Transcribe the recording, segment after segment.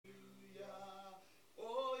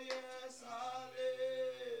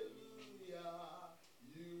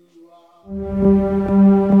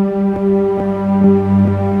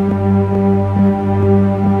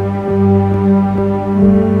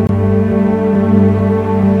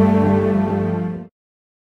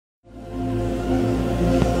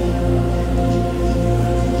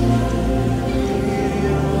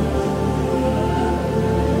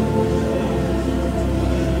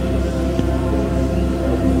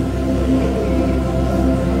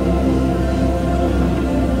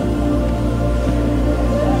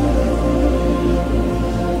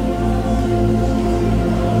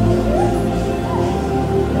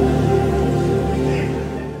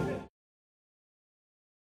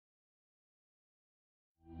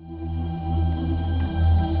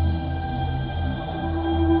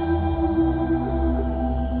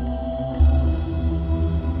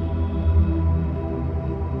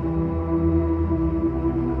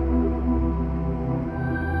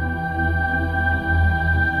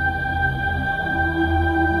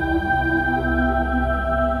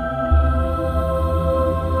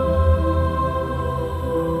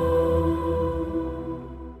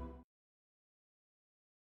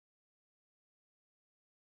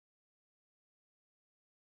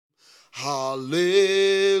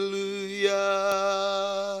Hallelujah.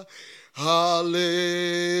 Hallelujah.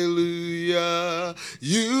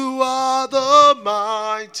 You are the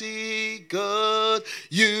mighty God.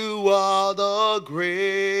 You are the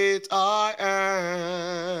great I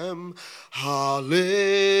am. Hallelujah.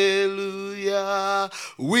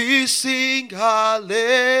 We sing hallelujah.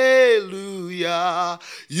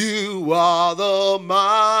 You are the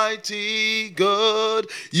mighty God.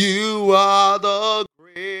 You are the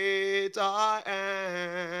great I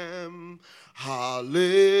am.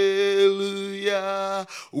 Hallelujah.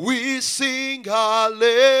 We sing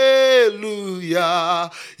hallelujah.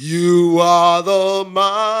 You are the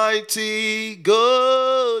mighty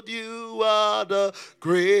God. You are the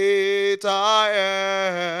great I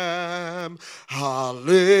am.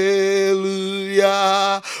 Hallelujah.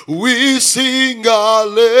 We sing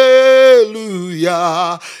hallelujah.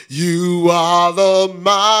 You are the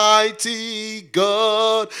mighty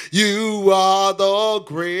God. You are the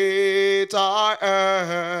great I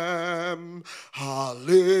am.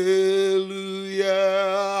 Hallelujah.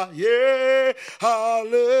 Yeah.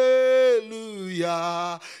 Hallelujah.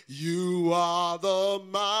 You are the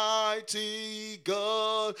mighty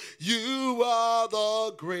God. You are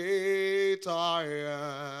the great I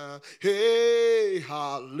am. Hey,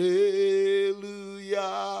 hallelujah.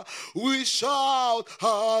 We shout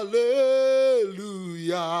hallelujah.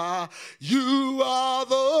 You are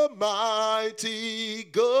the mighty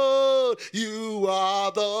God. You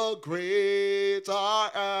are the great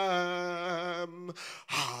I am.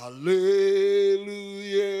 Hallelujah.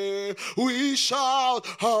 We shout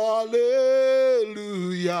hallelujah.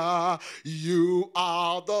 You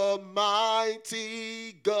are the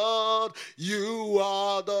mighty God. You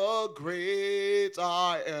are the great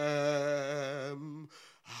I am.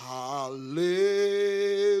 Hallelujah.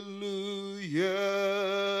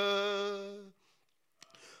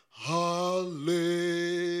 Hallelujah.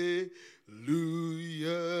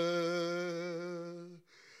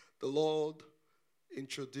 The Lord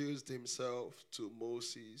introduced himself to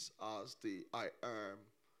Moses as the I am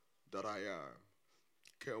that I am.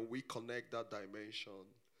 Can we connect that dimension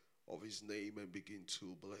of his name and begin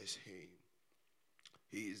to bless him?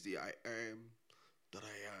 He is the I am that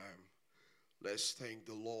I am. Let's thank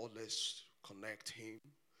the Lord. Let's connect him.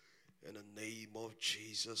 In the name of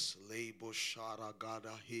Jesus, Lebo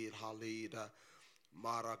Sharagada Hid Halida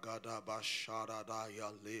Maragada Basharada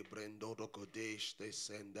Ya Lebrendo Kodesh de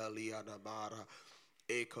Sendaliana Mara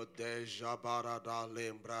Eko de Jabarada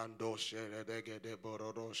Lembrando Sheredege de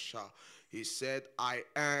Borodosha. He said, I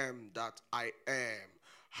am that I am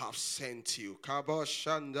have sent you. Kabo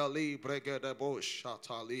Shandali Bregede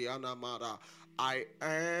Boshataliana Mara. I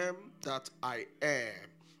am that I am.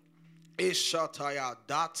 Ishataya,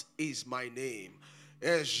 that is my name.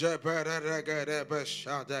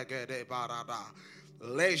 Ejeberegedebeshadegede barada.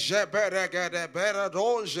 Lejeberegede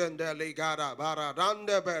beradonjende ligada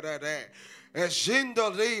baradande berede. Ejindo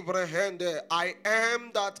libre hende. I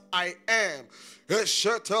am that I am.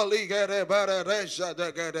 Eshetaligede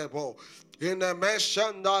beredejadegedebo. In the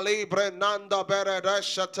Meshanda Libre Nanda Berede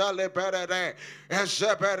Shatale Berede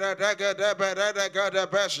Ezeberede de Berede Gede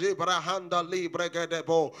Beshi Brahanda Libre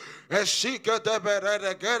Gedebo Eshika de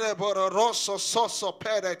Berede Gedebo Rosso Soso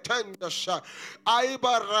Pere Tendasha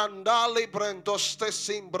Aibaranda Libre Doste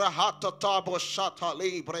Simbrahata Tabo Shata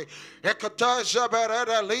Libre Ekataja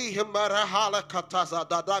Berede Lihim Marahala Kataza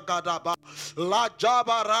Dadagadaba La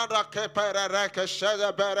Jabarada Keperere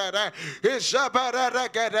Keshede Berede Izaberede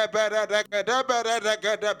Gede Berede La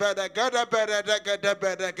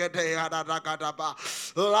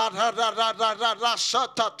da da da da da da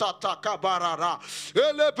shata ta ta kabarara.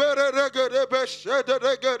 Ele bere de gede be shede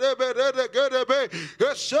de gede bere de gede be.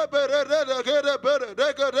 Esebere de gede bere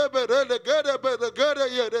de gede bere de gede bere gede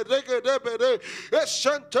ye de gede bere.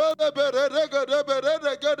 Esente de bere de gede bere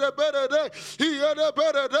de gede bere de. Ye de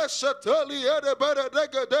bere de seteli ye de bere de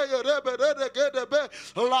gede ye de bere de gede be.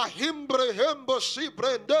 La himbre hembo si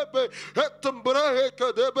prende be. Etumbrahe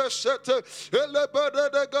de sete ele bere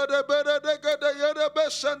de gade bere de gade yere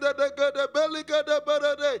besende de gade beli gade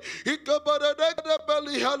bere de ikabere de gade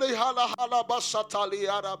beli hali hala hala basatali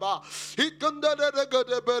araba ikunda de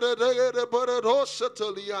gade bere de yere bere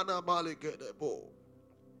rosetali ana mali gade bo.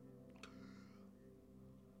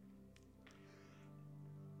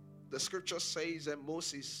 The scripture says that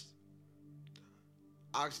Moses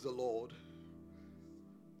asked the Lord,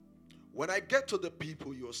 when I get to the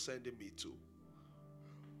people you're sending me to,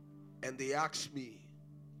 and they ask me,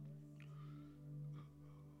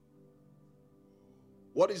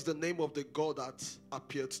 what is the name of the God that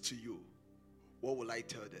appeared to you? What will I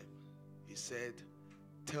tell them? He said,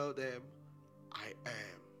 tell them, I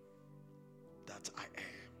am. that I am.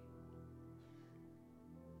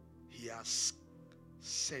 He has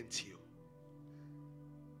sent you.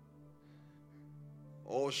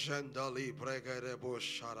 Oshendali bregerebo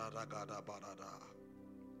sharadagada barada.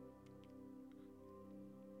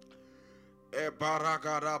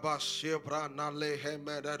 Ebaragadaba shibra nale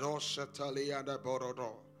hemedo shetali and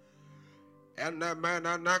borodo. And the man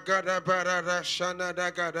nagada berere shana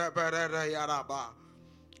nagada berere yaraba.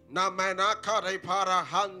 Namana kare para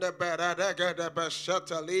hande berere gede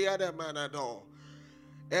beshetali and manado.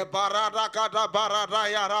 Ebarada gada barada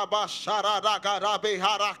yaraba sharada gada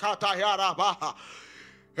bihara kata yaraba.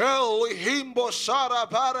 El himbo sara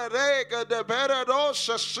barega de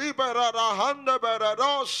beredosa sibera handa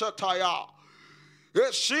beredosa taya.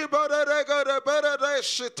 Esibarega de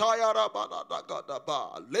beredesi tayara banada gada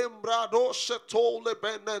ba. Lembrado se tole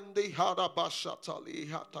benendi hada bashatali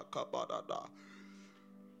hatakabadada.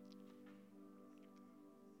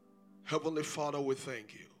 Heavenly Father, we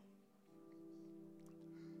thank you.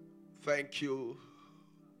 Thank you,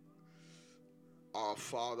 our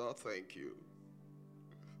Father, thank you.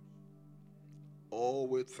 Oh,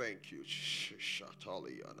 we thank you.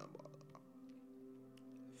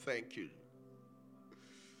 Thank you.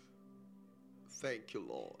 Thank you,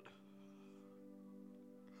 Lord.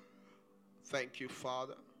 Thank you,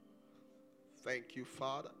 Father. Thank you,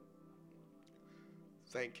 Father.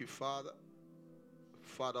 Thank you, Father.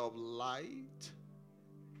 Father of light.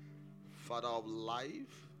 Father of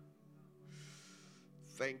life.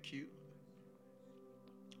 Thank you.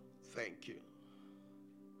 Thank you.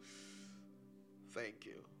 Thank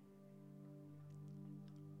you.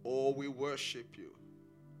 Oh, we worship you.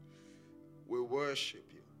 We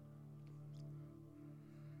worship you.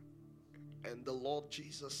 And the Lord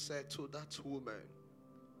Jesus said to that woman,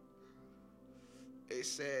 He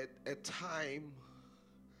said, a time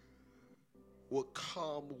will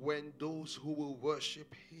come when those who will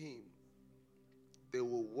worship Him, they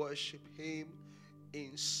will worship Him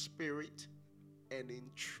in spirit and in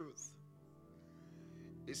truth.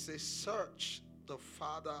 It says, search the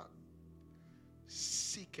Father,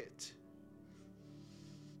 seek it.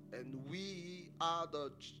 And we are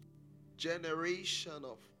the generation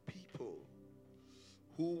of people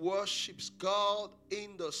who worships God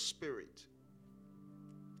in the spirit.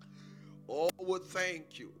 Oh, we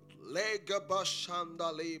thank you.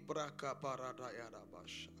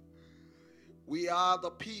 We are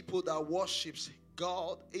the people that worships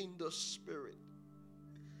God in the spirit.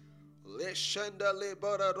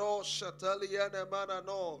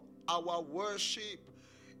 Our worship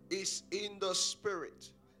is in the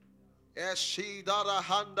spirit.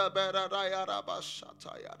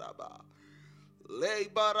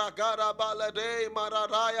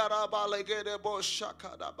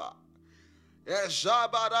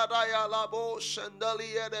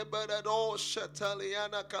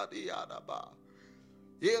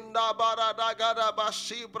 Inda barada gada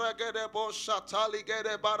bashibra gede boshatali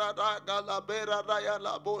gede barada gala berada ya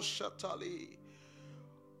la boshatali.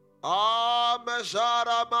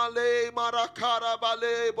 Mejara male marakara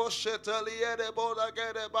bale boshetali ede boda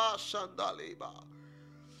gede bashandali ba.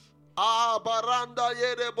 Baranda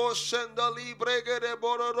yede boshendali bregede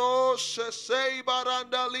bororo shesei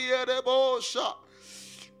baranda liede bosha.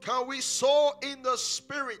 Can we soar in the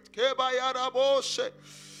spirit? Kebayara boshe.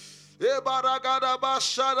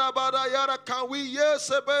 Can we, yes,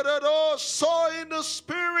 soar in the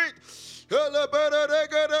spirit?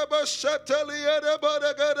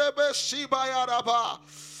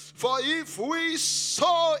 For if we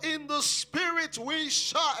soar in the spirit, we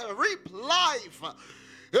shall reap life.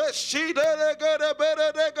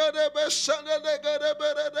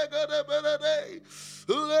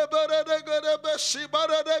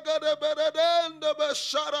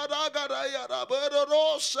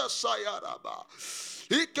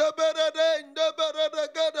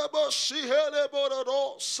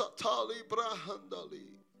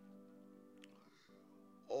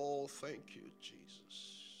 Oh, thank you, Jesus.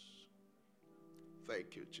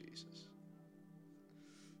 Thank you, Jesus.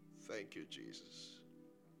 Thank you, Jesus.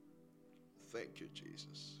 Thank you,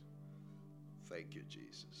 Jesus. Thank you,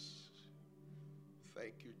 Jesus.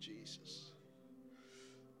 Thank you, Jesus.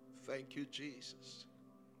 Thank you, Jesus.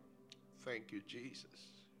 Thank you, Jesus.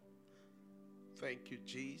 Thank you,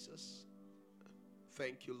 Jesus.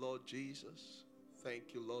 Thank you, Lord Jesus.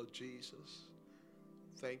 Thank you, Lord Jesus.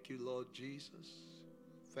 Thank you, Lord Jesus.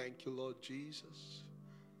 Thank you, Lord Jesus.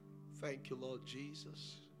 Thank you, Lord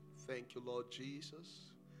Jesus. Thank you, Lord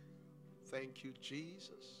Jesus. Thank you,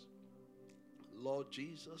 Jesus. Lord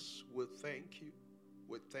Jesus, we thank you.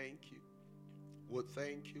 We thank you. We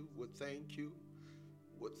thank you. We thank you.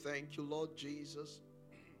 We thank you, Lord Jesus.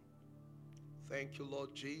 Thank you,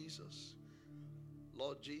 Lord Jesus.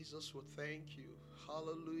 Lord Jesus, we thank you.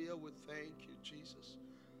 Hallelujah, we thank you, Jesus.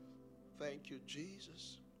 Thank you,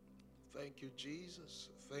 Jesus. Thank you, Jesus.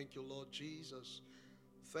 Thank you, Lord Jesus.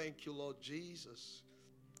 Thank you, Lord Jesus.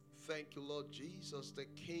 Thank you, Lord Jesus, the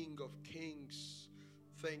King of Kings.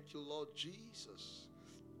 Thank you, Lord Jesus,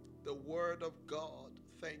 the Word of God.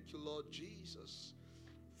 Thank you, Lord Jesus.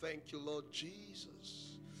 Thank you, Lord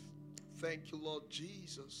Jesus. Thank you, Lord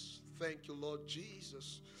Jesus. Thank you, Lord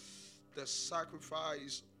Jesus, the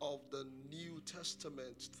sacrifice of the New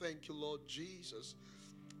Testament. Thank you, Lord Jesus.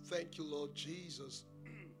 Thank you, Lord Jesus.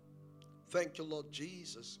 Thank you, Lord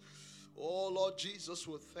Jesus. Oh, Lord Jesus,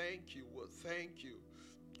 we thank you. We thank you.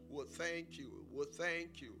 We thank you. We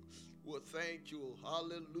thank you. We thank you.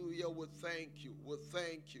 Hallelujah. We thank you. We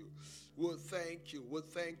thank you. We thank you. We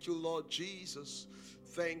thank you, Lord Jesus.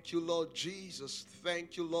 Thank you, Lord Jesus.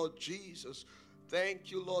 Thank you, Lord Jesus.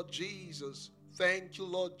 Thank you, Lord Jesus. Thank you,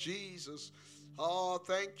 Lord Jesus. Oh,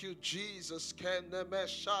 thank you, Jesus. Keneme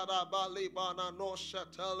shara bali bana no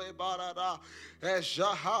shatele barada.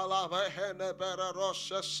 Ejahala vehene berero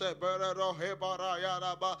shese berero hebara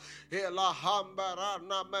yaraba. Ela hambara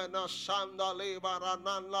namena sandali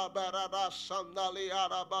barana la berada sandali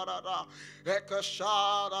arabarada.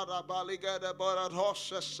 Ekashara da bali gede berero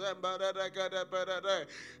shese berede gede berede.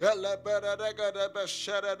 Ele berede gede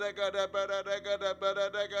beshere de gede berede gede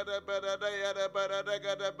berede gede berede yede berede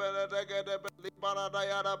gede berede gede berede.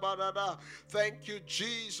 Thank you,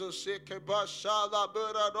 Jesus.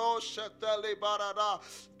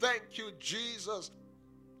 Thank you, Jesus.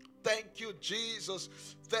 Thank you, Jesus.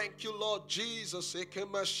 Thank you, Lord Jesus.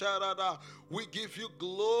 We give you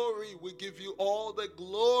glory. We give you all the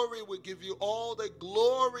glory. We give you all the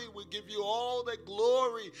glory. We give you all the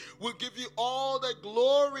glory. We give you all the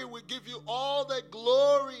glory. We give you all the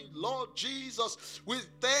glory, Lord Jesus. We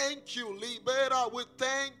thank you, Libera. We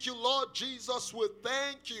thank you, Lord Jesus. We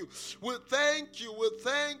thank you. We thank you. We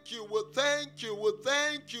thank you. We thank you. We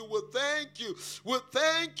thank you. We thank you. We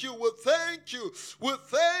thank you. We thank you. We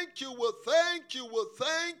thank you. We thank you. We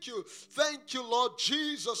thank you. Thank you, Lord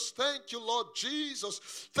Jesus. Thank you, Lord Jesus.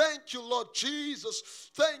 Thank you, Lord Jesus.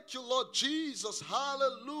 Thank you, Lord Jesus.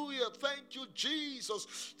 Hallelujah. Thank you,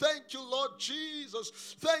 Jesus. Thank you, Lord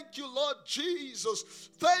Jesus. Thank you, Lord Jesus.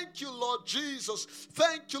 Thank you, Lord Jesus.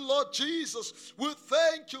 Thank you, Lord Jesus. We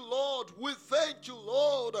thank you, Lord. We thank you,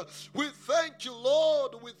 Lord. We thank you,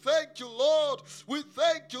 Lord. We thank you, Lord. We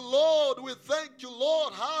thank you, Lord. We thank you,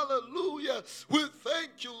 Lord. Hallelujah. We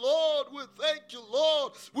thank you, Lord. We thank you,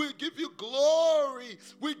 Lord. We give you glory.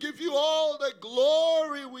 We give you all the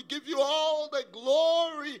glory. We give you all the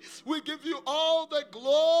glory. We give you all the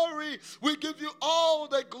glory. We give you all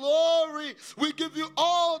the glory. We give you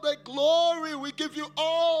all the glory. We give you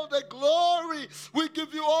all the glory. We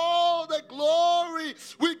give you all the glory.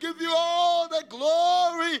 We give you all the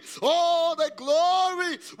glory. All the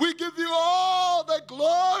glory. We give you all the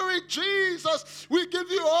glory, Jesus. We give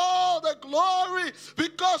you all the glory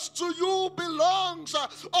because to you belongs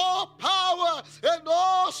all power and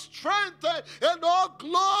all strength and all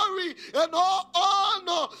glory and all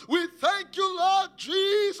honor. We thank you, Lord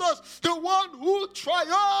Jesus, the one who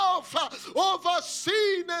triumphed over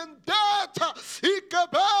sin and death.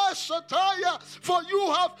 For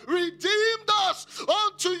you have redeemed us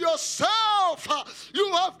unto yourself.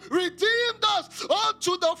 You have redeemed us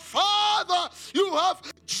unto the Father. You have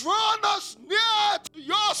drawn us near to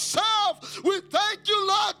yourself. We thank you,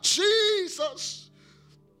 Lord Jesus.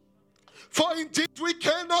 For indeed we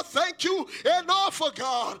cannot thank you enough, oh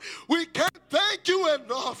God. We can't thank you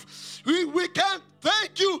enough. We can't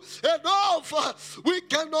thank you enough. We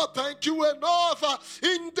cannot thank you enough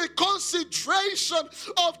in the consideration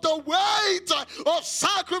of the weight of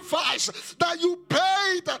sacrifice that you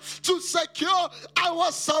paid to secure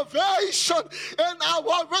our salvation and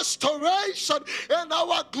our restoration and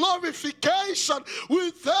our glorification.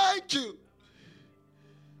 We thank you.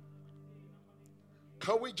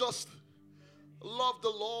 Can we just love the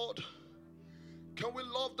Lord? Can we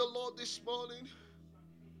love the Lord this morning?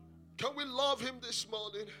 Can we love him this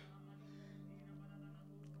morning?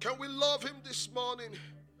 Can we love him this morning?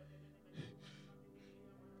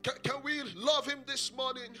 Can we love him this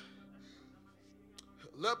morning?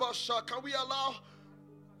 Lebasha, can we allow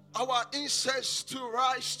our incense to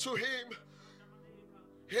rise to him?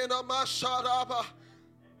 Hinamasharaba,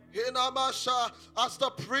 Hinamasha, as the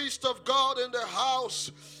priest of God in the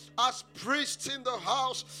house, as priests in the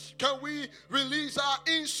house, can we release our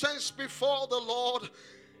incense before the Lord,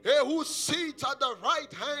 who sits at the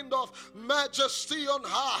right hand of majesty on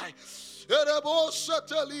high?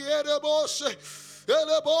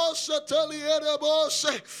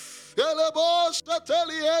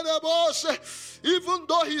 Even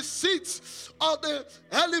though he sits on the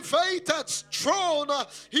elevated throne,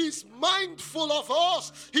 he's mindful of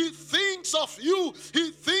us. He thinks of you.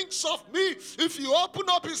 He thinks of me. If you open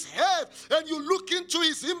up his head and you look into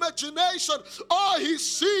his imagination, all he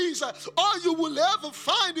sees, all you will ever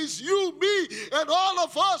find is you, me, and all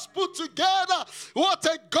of us put together. What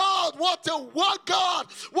a God, what a God,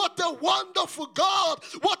 what a wonderful God,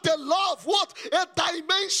 what a love, what a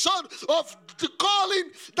dimension of the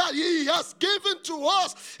calling that he has given to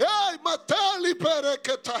us. Hey, Mateli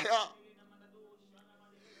Pereketaya.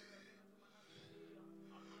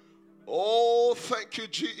 Oh, thank you,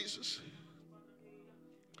 Jesus.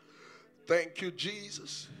 Thank you,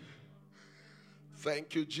 Jesus.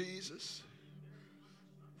 Thank you, Jesus.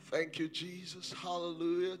 Thank you, Jesus.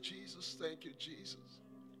 Hallelujah, Jesus. Thank you, Jesus.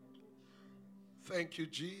 Thank you,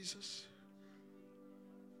 Jesus.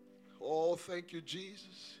 Oh, thank you,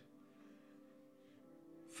 Jesus.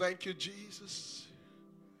 Thank you, Jesus.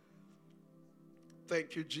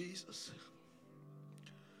 Thank you, Jesus.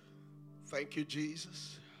 Thank you,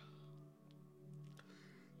 Jesus.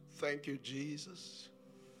 Thank you, Jesus.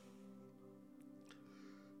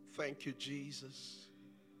 Thank you, Jesus.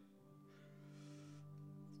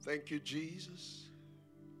 Thank you, Jesus.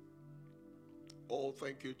 Oh,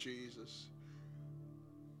 thank you, Jesus.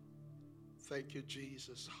 Thank you,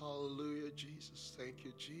 Jesus. Hallelujah, Jesus. Thank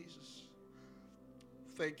you, Jesus.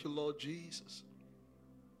 Thank you, Lord Jesus.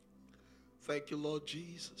 Thank you, Lord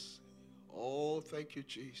Jesus. Oh, thank you,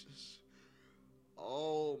 Jesus.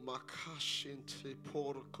 Oh, makashinte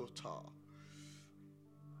porkota.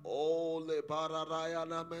 Oh, le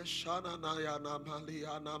bararayana meshana nayana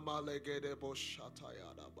maliana malegede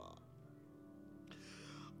boshatayana ba.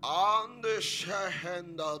 Ande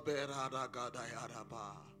shehenda beraragadayana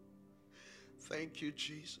ba. Thank you,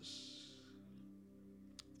 Jesus.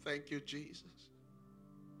 Thank you, Jesus.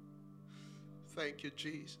 Thank you,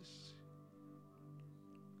 Jesus.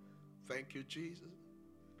 Thank you, Jesus.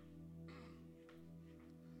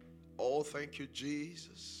 Oh, thank you,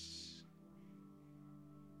 Jesus.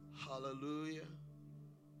 Hallelujah.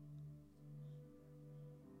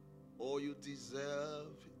 Oh, you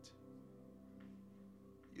deserve it.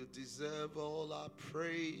 You deserve all our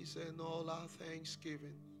praise and all our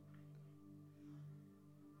thanksgiving.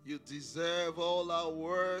 You deserve all our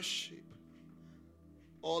worship,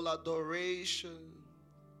 all adoration.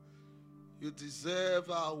 You deserve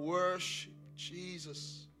our worship,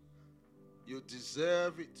 Jesus. You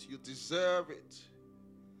deserve it. You deserve it.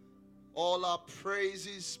 All our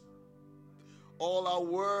praises, all our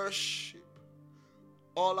worship,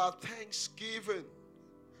 all our thanksgiving,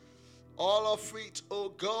 all of it, oh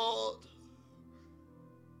God,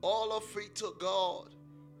 all of it, oh God,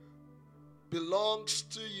 belongs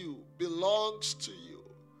to you, belongs to you.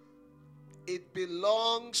 It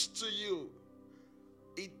belongs to you.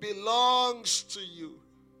 It belongs to you.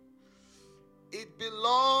 It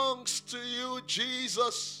belongs to you,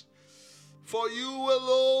 Jesus. For you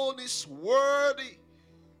alone is worthy.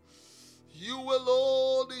 You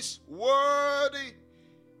alone is worthy.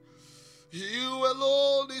 You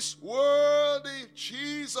alone is worthy,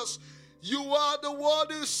 Jesus. You are the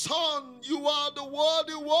worthy Son. You are the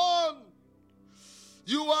worthy one.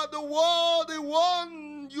 You are the worthy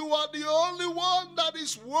one. You are the only one that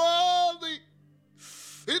is worthy.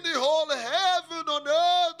 In the whole heaven, on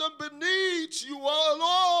earth, and beneath, you are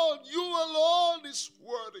alone. You alone is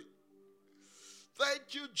worthy.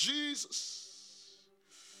 Thank you, Jesus.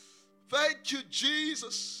 Thank you,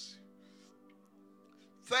 Jesus.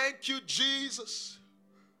 Thank you, Jesus.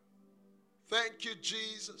 Thank you,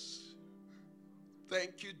 Jesus.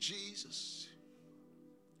 Thank you, Jesus.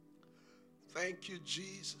 Thank you,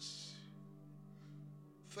 Jesus.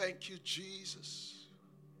 Thank you, Jesus.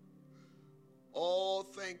 Oh,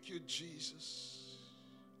 thank you, Jesus.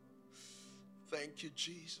 Thank you,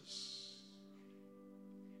 Jesus.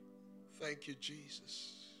 Thank you,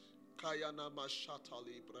 Jesus. Kayana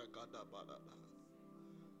mashatali bragada badana.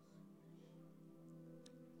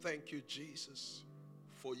 Thank you, Jesus,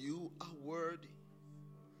 for you are worthy.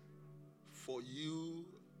 For you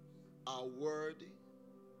are worthy.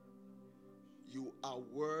 You are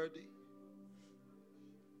worthy.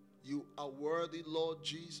 You are worthy, Lord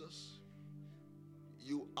Jesus.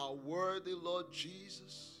 You are worthy, Lord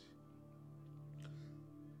Jesus.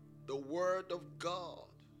 The Word of God.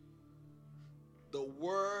 The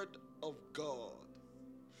Word of God.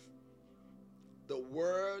 The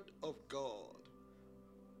Word of God.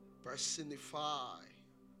 Personify.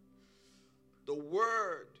 The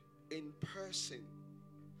Word in person.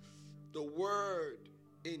 The Word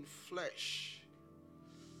in flesh.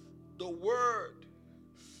 The Word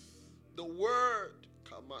The word,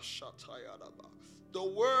 the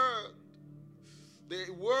word,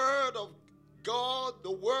 the word of God,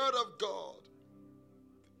 the word of God.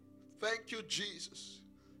 Thank you, Jesus.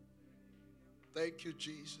 Thank you,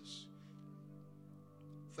 Jesus.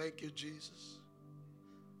 Thank you, Jesus.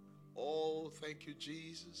 Oh, thank you,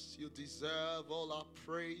 Jesus. You deserve all our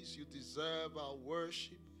praise. You deserve our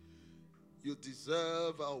worship. You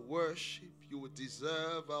deserve our worship. You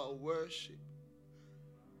deserve our worship.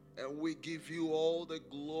 And we give you all the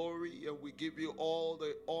glory, and we give you all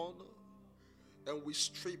the honor. And we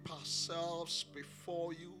strip ourselves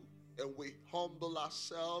before you, and we humble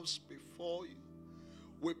ourselves before you.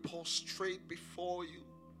 We prostrate before you.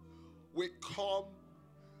 We come.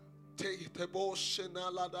 We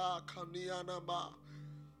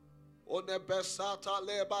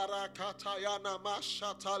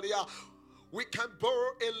can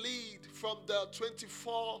borrow a lead from the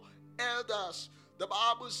 24 elders. The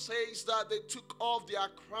Bible says that they took off their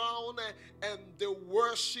crown and they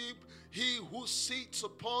worship He who sits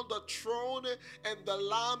upon the throne and the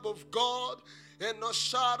Lamb of God. And no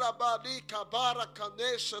shara badika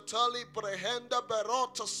barakanesha tali brehenda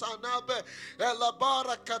berota sanabe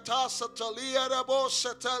elabara katasa talierebo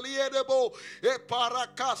setalierebo e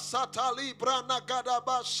parakasa tali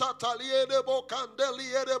branagadaba satalierebo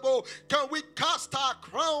candelierebo. Can we cast our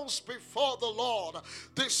crowns before the Lord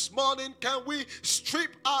this morning? Can we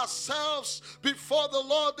strip ourselves before the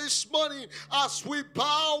Lord this morning as we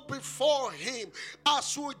bow before Him,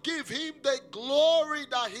 as we give Him the glory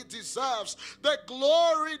that He deserves, the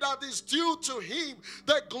glory that is due to Him,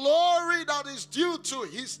 the glory that is due to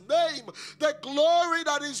His name, the glory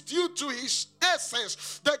that is due to His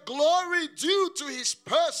essence, the glory due to His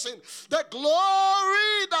person, the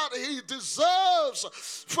glory that He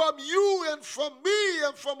deserves from you and from me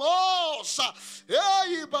and from us.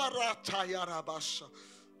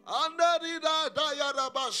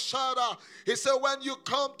 He said, when you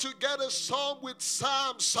come to get a psalm with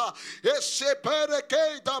psalms,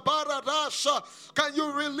 can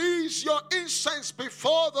you release your incense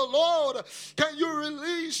before the Lord? Can you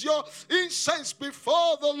release your incense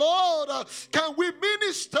before the Lord? Can we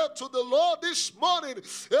minister to the Lord this morning?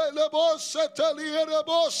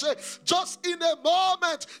 Just in a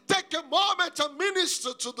moment, take a moment and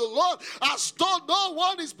minister to the Lord as though no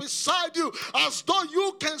one is beside you, as though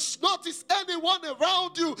you can notice anyone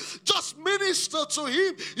around you. Just minister to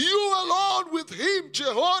Him, you alone with Him,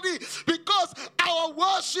 Jehovah, because our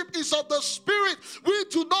worship is of the Spirit. We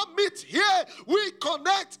do not meet here, we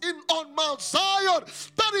connect on Mount Zion.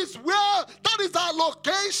 That is our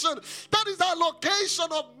location. That is our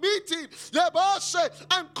location of meeting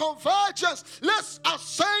and convergence. Let's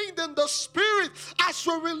ascend in the Spirit as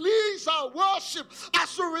we release our worship,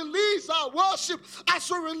 as we release our worship, as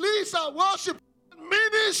we release our worship.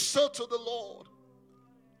 Minister to the Lord.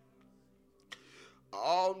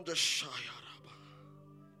 On the Shayaraba.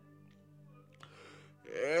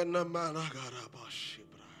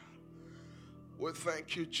 We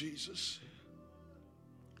thank you, Jesus.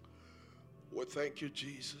 We thank you,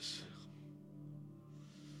 Jesus.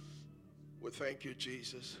 We thank you,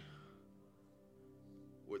 Jesus.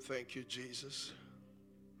 We thank you, Jesus.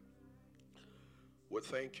 We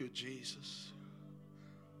thank you, Jesus.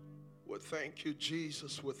 We thank you,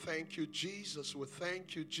 Jesus. We thank you, Jesus. We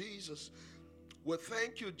thank you, Jesus. We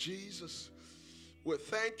thank you, Jesus. We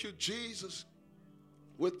thank you, Jesus.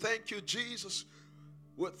 We thank you, Jesus.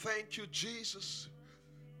 We thank you, Jesus.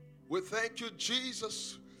 We thank you,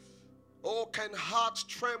 Jesus. Oh, can heart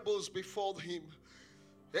trembles before Him?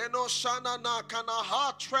 Can our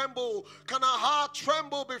heart tremble? Can our heart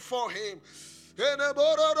tremble before Him? The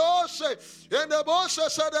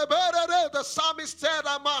psalmist said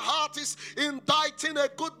that my heart is inditing a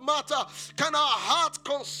good matter. Can our heart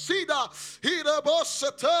consider? Can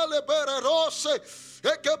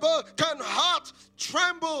heart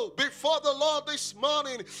tremble before the Lord this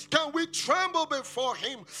morning? Can we tremble before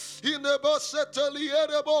Him?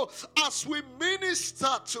 As we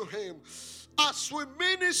minister to Him. As we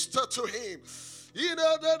minister to Him.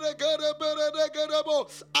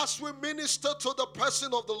 As we minister to the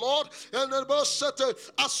person of the Lord,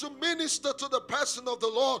 as we minister to the person of the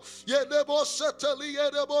Lord,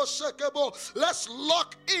 let's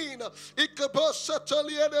lock in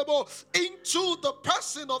into the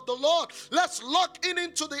person of the Lord. Let's lock in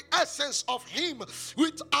into the essence of Him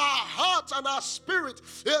with our heart and our spirit.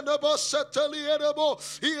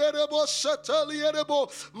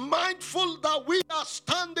 Mindful that we are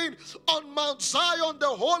standing on Mount Zion, the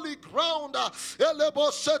holy ground,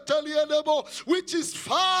 which is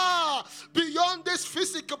far beyond this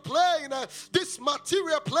physical plane, this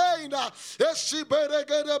material plane.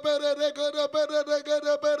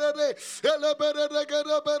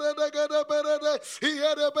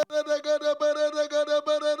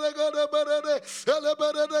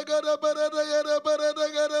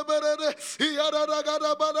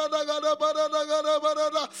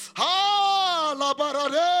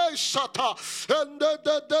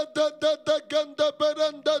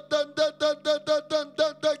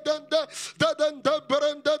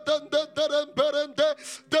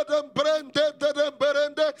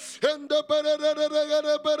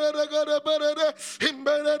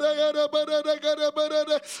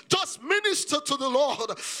 Just minister to the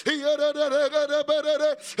Lord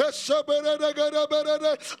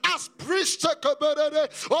as priest of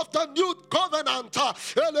the new covenant.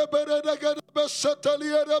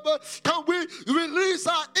 Can we release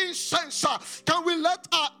our incense? Can we let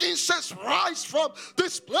our incense rise from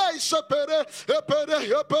this place?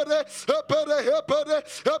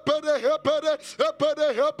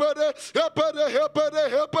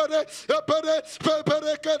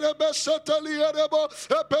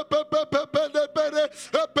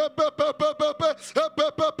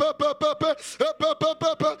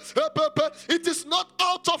 It is not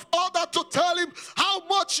out of order to tell him how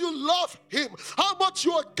much you love him, how much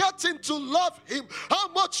you are getting to love him, how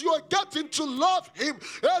much you are getting to love him.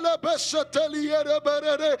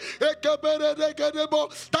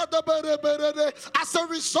 As a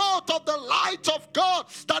result of the light of God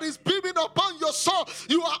that is beaming upon your soul,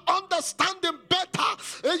 you are understanding better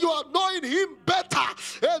and you are knowing him better.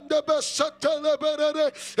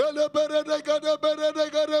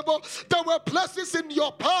 There were places in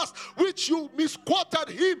your past which you misquoted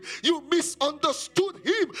him, you misunderstood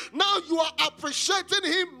him. Now you are appreciating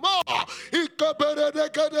him more.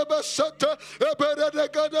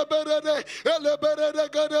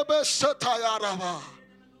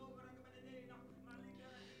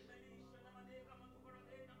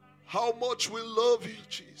 How much we love you,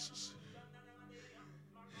 Jesus.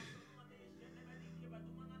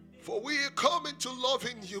 For we are coming to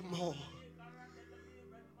loving you more.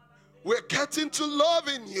 We're getting to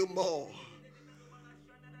loving you more.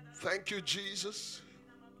 Thank you, Jesus.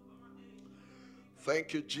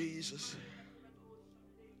 Thank you, Jesus.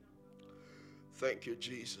 Thank you,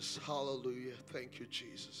 Jesus. Hallelujah. Thank you,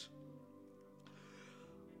 Jesus.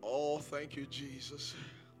 Oh, thank you, Jesus.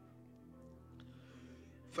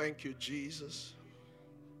 Thank you, Jesus.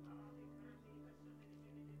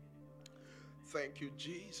 Thank you,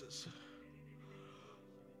 Jesus.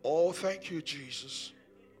 Oh, thank you, Jesus.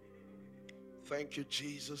 Thank you,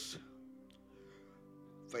 Jesus.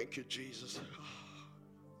 Thank you, Jesus.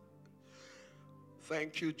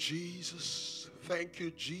 Thank you, Jesus. Thank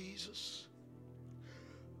you, Jesus.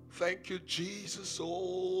 Thank you, Jesus.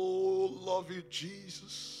 Oh, love you,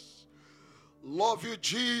 Jesus. Love you,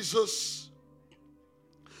 Jesus.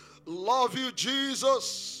 Love you,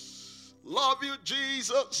 Jesus. Love you,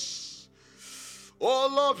 Jesus. Oh,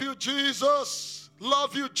 love you, Jesus.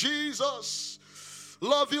 Love you, Jesus.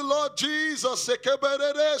 Love you, Lord Jesus.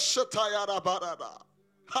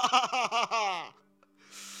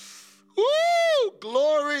 Woo!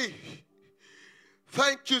 Glory.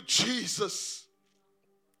 Thank you, Jesus.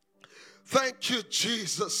 Thank you,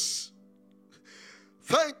 Jesus.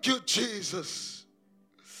 Thank you, Jesus.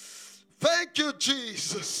 Thank you,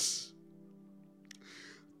 Jesus.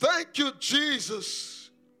 Thank you, Jesus.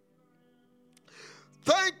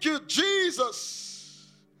 Thank you, Jesus.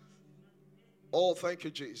 Oh, thank you,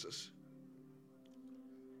 Jesus.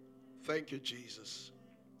 Thank you, Jesus.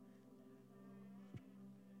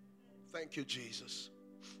 Thank you, Jesus.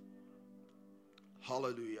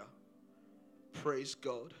 Hallelujah. Praise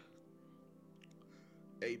God.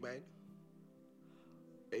 Amen.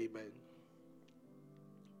 Amen.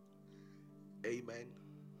 Amen.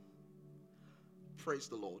 Praise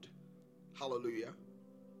the Lord. Hallelujah.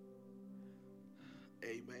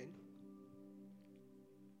 Amen.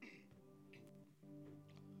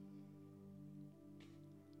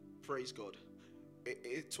 Praise God.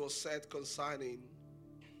 It was said concerning,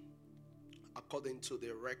 according to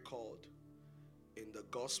the record in the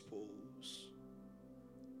Gospels,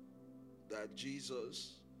 that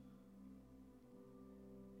Jesus,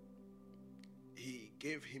 he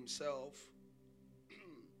gave himself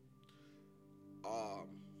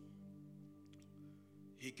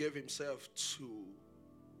to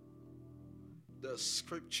the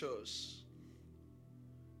scriptures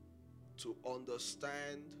to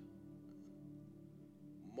understand,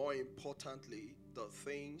 more importantly, the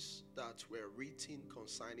things that were written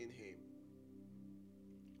concerning him.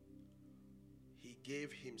 He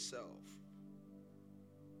gave himself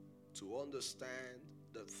to understand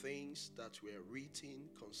the things that were written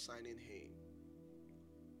concerning him.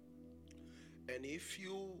 And if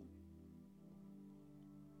you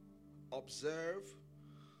observe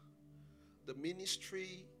the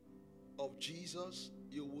ministry of Jesus,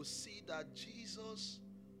 you will see that Jesus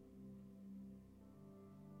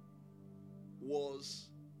was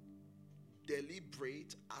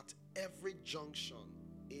deliberate at every junction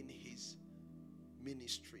in his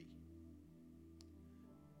ministry.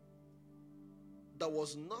 There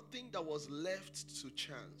was nothing that was left to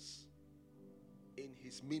chance in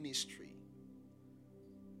his ministry.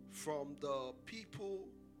 From the people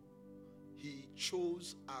he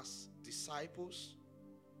chose as disciples,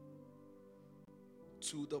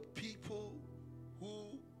 to the people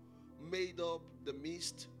who made up the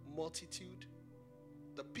mixed multitude,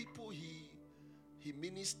 the people he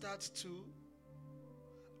ministered to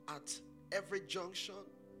at every junction,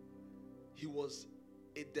 he was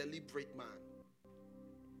a deliberate man.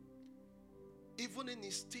 Even in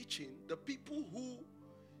his teaching, the people who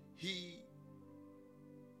he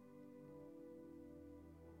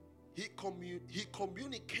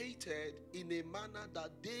communicated in a manner that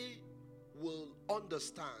they will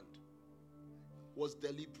understand was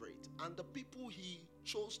deliberate. And the people he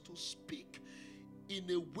chose to speak in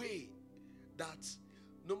a way that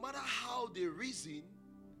no matter how they reason,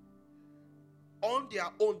 on their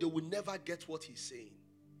own, they will never get what he's saying.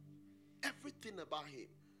 Everything about him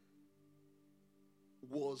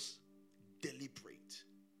was deliberate.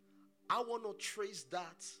 I want to trace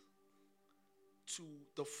that to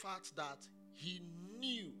the fact that he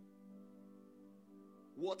knew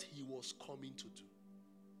what he was coming to do.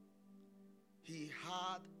 He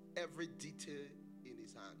had every detail in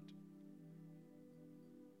his hand.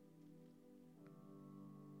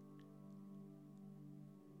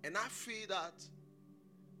 And I feel that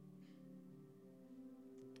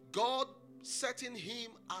God setting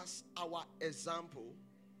him as our example,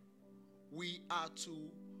 we are to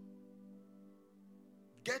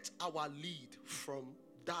get our lead from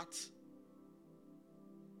that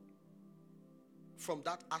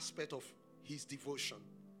aspect of his devotion.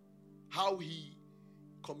 How he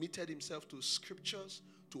committed himself to scriptures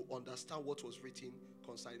to understand what was written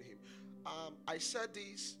concerning him. I said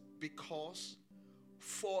this because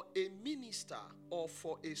for a minister or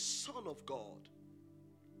for a son of God,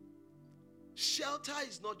 shelter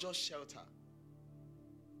is not just shelter.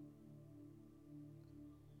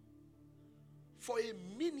 For a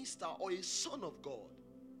minister or a son of God,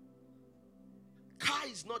 car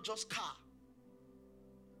is not just car.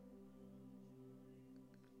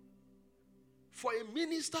 For a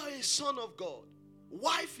minister or a son of God,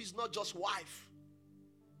 wife is not just wife.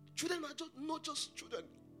 Children are not just children.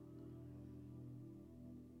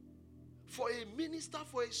 For a minister,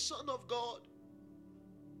 for a son of God,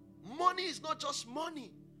 money is not just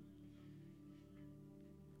money.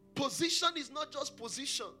 Position is not just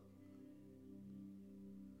position.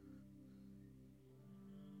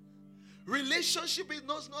 Relationship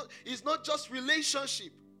is not just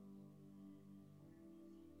relationship.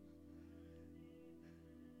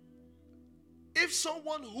 If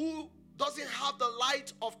someone who doesn't have the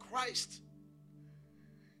light of Christ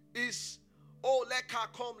is, oh, let car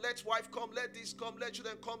come, let wife come, let this come, let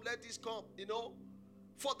children come, let this come,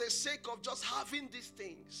 for the sake of just having these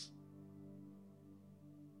things.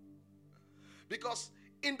 Because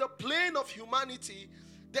in the plane of humanity,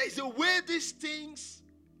 there is a way these things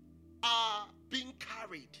are being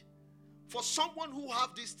carried. For someone who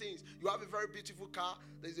have these things, you have a very beautiful car,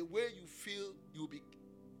 there's a way you feel you'll be,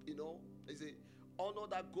 there's a honor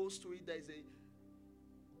that goes to it, there's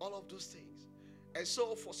all of those things. And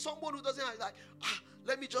so for someone who doesn't have,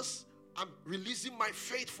 I'm releasing my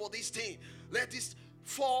faith for this thing.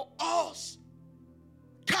 For us,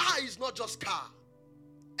 car is not just car.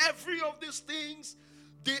 Every of these things,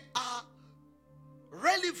 they are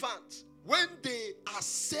relevant when they are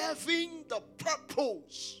serving the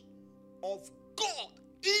purpose of God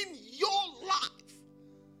in your life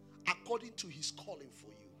according to his calling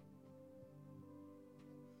for you.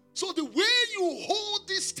 So the way you hold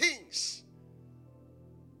these things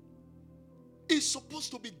is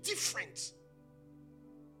supposed to be different.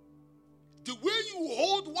 The way you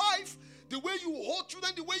hold wife, the way you hold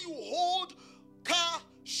children, the way you hold car,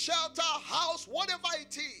 shelter, house, whatever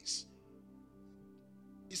it is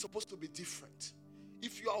supposed to be different.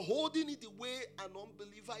 If you are holding it the way an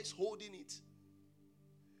unbeliever is holding it,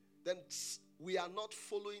 then we are not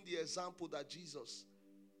following the example that Jesus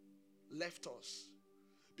left us.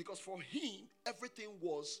 Because for him, everything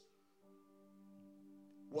was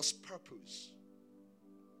purpose.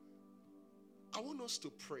 I want us to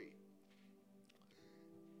pray.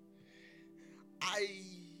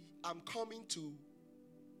 I am coming to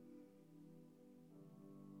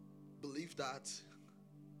believe that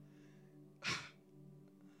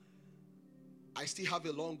I still have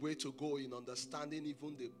a long way to go in understanding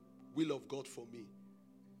even the will of God for me.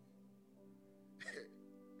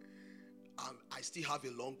 I still have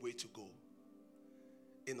a long way to go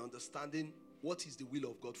in understanding what is the will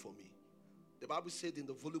of God for me. The Bible said in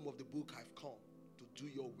the volume of the book, I've come to do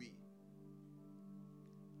your will.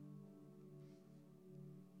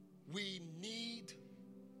 We need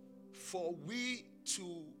for we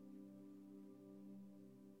to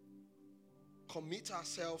commit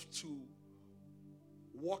ourselves to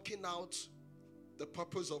working out the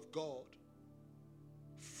purpose of God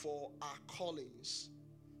for our callings.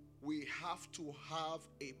 We have to have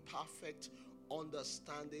a perfect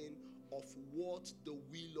understanding of what the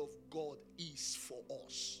will of God is for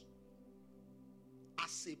us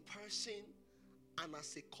as a person and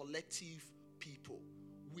as a collective people.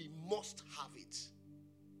 We must have it.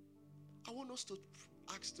 I want us to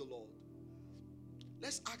ask the Lord.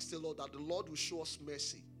 Let's ask the Lord that the Lord will show us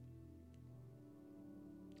mercy.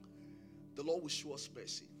 The Lord will show us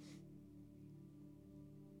mercy.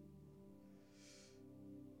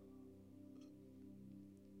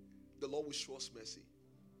 The Lord will show us mercy.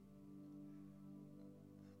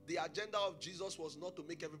 The agenda of Jesus was not to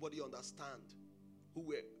make everybody understand who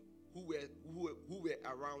were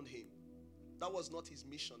around him. That was not his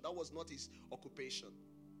mission. That was not his occupation.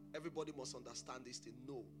 Everybody must understand this thing.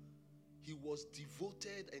 No. He was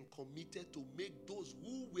devoted and committed to make those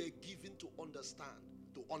who were given to understand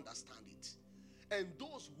it. And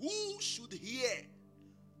those who should hear,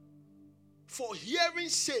 for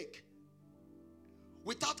hearing's sake,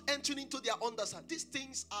 without entering into their understanding. These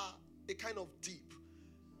things are a kind of deep.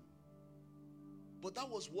 But that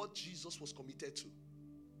was what Jesus was committed to.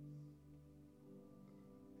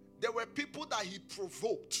 There were people that he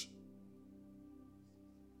provoked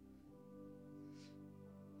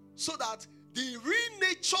so that the real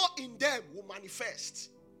nature in them will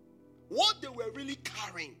manifest. What they were really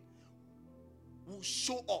carrying will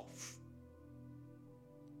show off.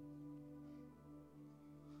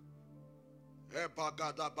 You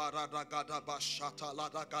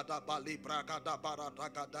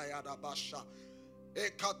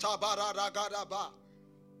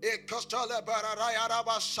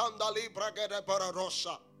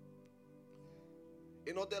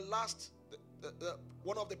know, the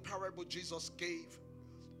one of the parables Jesus gave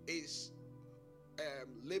is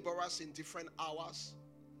laborers in different hours.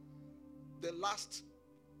 The last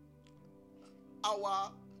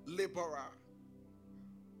hour laborer,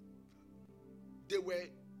 they were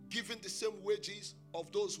given the same wages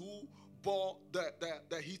of those who bore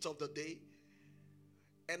the heat of the day.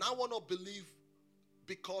 And I want to believe,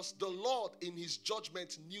 because the Lord in his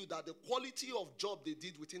judgment knew that the quality of job they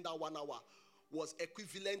did within that 1 hour was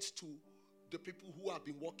equivalent to the people who have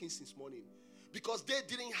been working since morning. Because they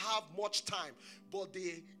didn't have much time, but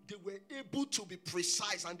they were able to be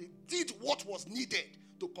precise and they did what was needed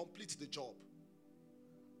to complete the job.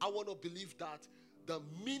 I want to believe that the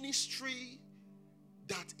ministry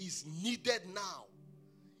that is needed now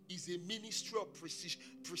is a ministry of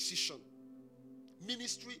precision.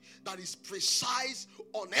 Ministry that is precise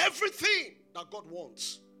on everything that God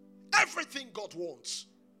wants. Everything God wants.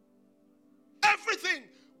 Everything.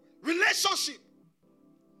 Relationship.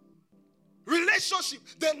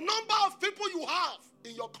 The number of people you have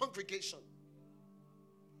in your congregation.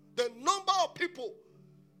 The number of people.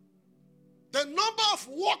 The number of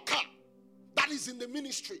worker that is in the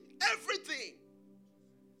ministry. Everything.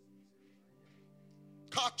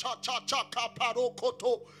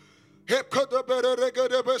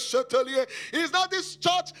 Is that this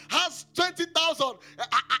church has 20,000?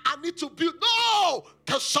 I need to build. No!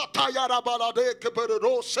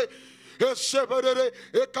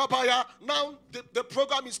 Now the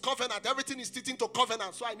program is covenant. Everything is sitting to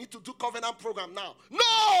covenant. So I need to do covenant program now.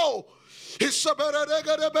 No!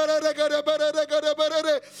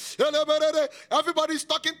 Everybody's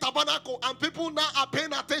talking tabernacle, and people now are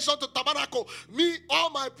paying attention to tabernacle. Me, all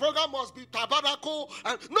my program must be tabernacle.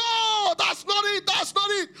 And no, that's not it. That's not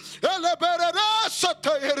it. That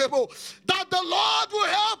the Lord will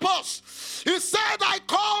help us. He said, I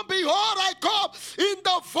come, behold, I come. In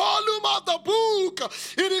the volume of the book,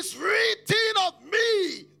 it is written of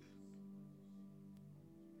me.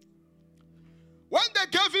 When they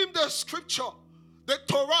gave him the scripture, the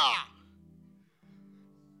Torah,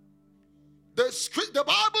 the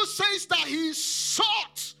Bible says that he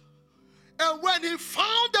sought, and when he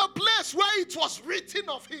found a place where it was written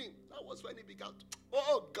of him, that was when he began to,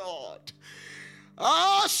 oh God.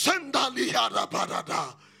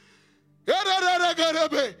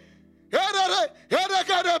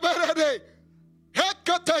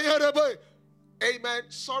 Amen.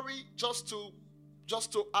 Sorry, just to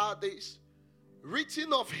add this.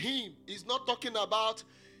 Written of him is not talking about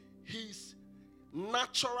his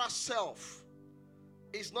natural self.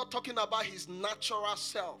 It's not talking about his natural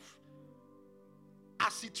self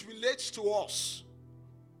as it relates to us.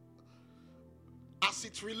 As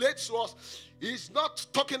it relates to us, he's not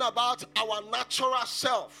talking about our natural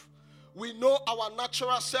self. We know our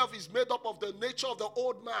natural self is made up of the nature of the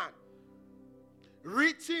old man.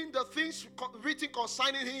 Written, the things written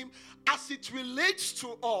concerning him as it relates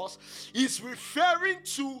to us is referring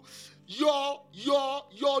to your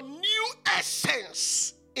new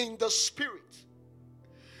essence in the spirit.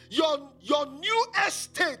 Your new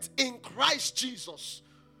estate in Christ Jesus.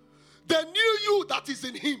 The new you that is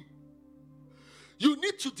in him. You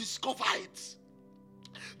need to discover it.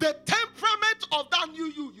 The temperament of that new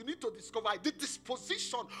you need to discover it. The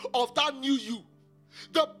disposition of that new you.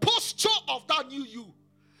 The posture of that new you.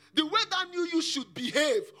 The way that new you should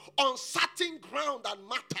behave on certain ground that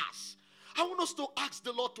matters. I want us to ask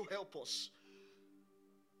the Lord to help us.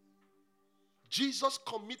 Jesus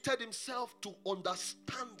committed himself to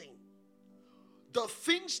understanding the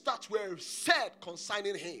things that were said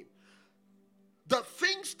concerning him. The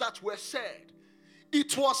things that were said.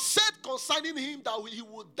 It was said concerning him that he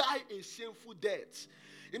would die a shameful death.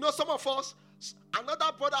 You know, some of us,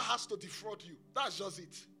 another brother has to defraud you. That's just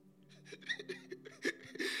it.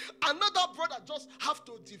 Another brother just have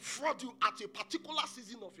to defraud you at a particular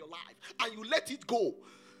season of your life, and you let it go.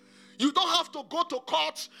 You don't have to go to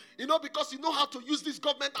court, because you know how to use this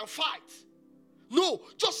government and fight. No,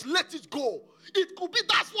 just let it go. It could be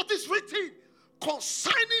that's what is written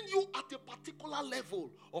concerning you at a particular level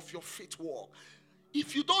of your faith walk.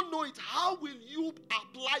 If you don't know it, how will you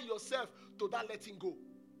apply yourself to that letting go?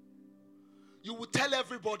 You will tell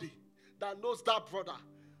everybody that knows that brother.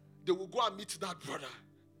 They will go and meet that brother.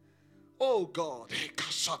 Oh God.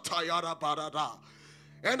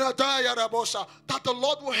 That the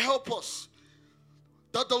Lord will help us.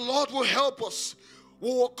 That the Lord will help us. We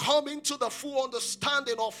will come into the full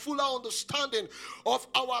understanding or fuller understanding of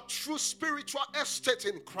our true spiritual estate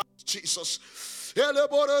in Christ Jesus. In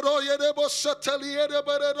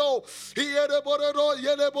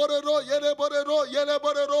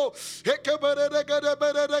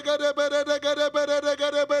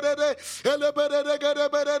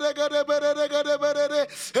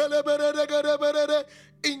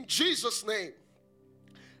Jesus' name.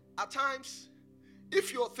 At times,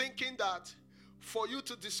 if you're thinking that for you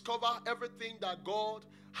to discover everything that God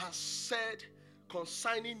has said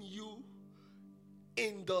concerning you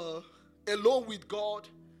alone with God,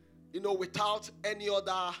 without any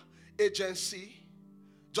other agency,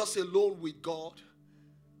 just alone with God,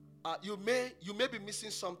 you may be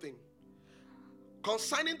missing something.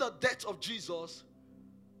 Concerning the death of Jesus,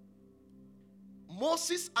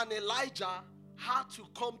 Moses and Elijah had to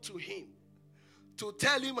come to him to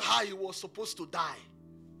tell him how he was supposed to die.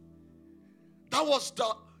 That was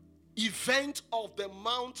the event of the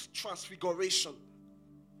Mount Transfiguration.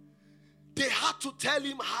 They had to tell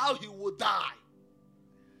him how he would die.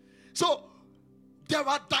 So, there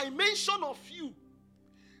are dimensions of you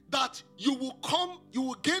that you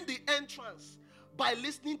will gain the entrance by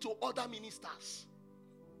listening to other ministers.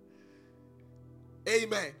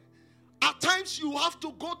 Amen. At times you have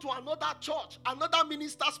to go to another church, another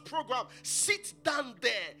minister's program, sit down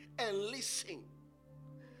there and listen.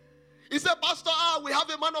 He said, Pastor, we have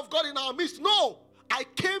a man of God in our midst. No, I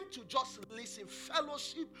came to just listen,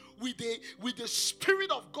 fellowship with the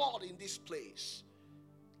Spirit of God in this place.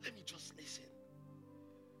 Let me just listen.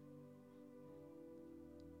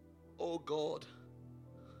 Oh God,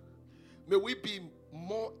 may we be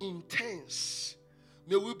more intense.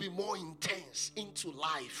 May we be more intense into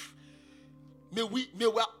life. May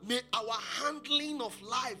our handling of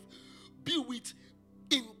life be with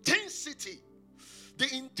intensity. The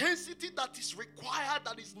intensity that is required,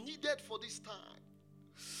 that is needed for this time.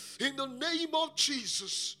 In the name of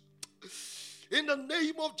Jesus. In the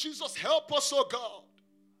name of Jesus, help us, oh God.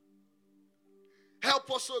 Help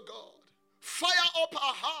us, oh God. Fire up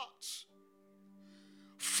our hearts.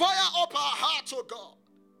 Fire up our hearts, oh God.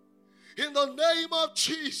 In the name of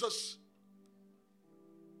Jesus.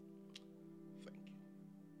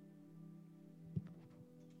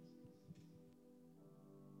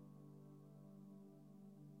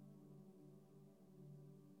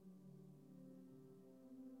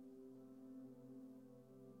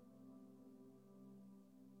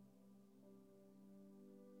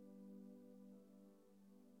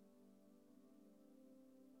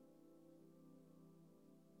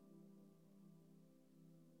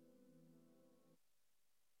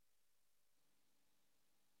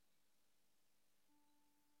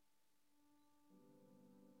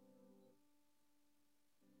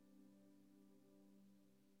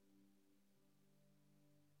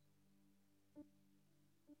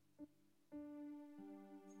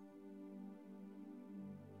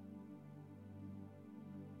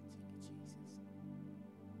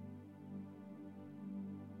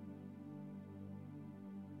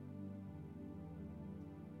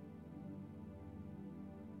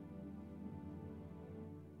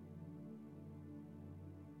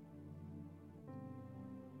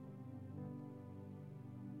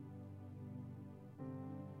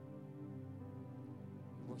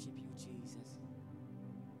 worship you, Jesus.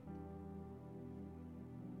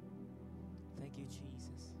 Thank you,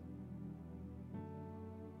 Jesus.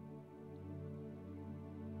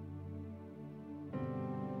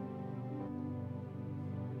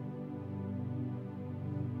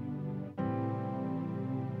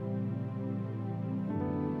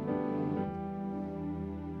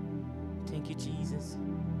 Thank you, Jesus.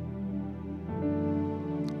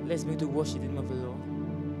 Let's begin to worship the name of the Lord.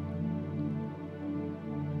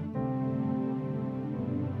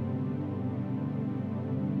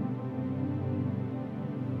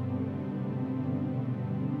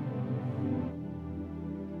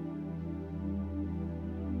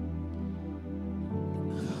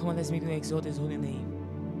 Come on, let's begin to exalt His holy name.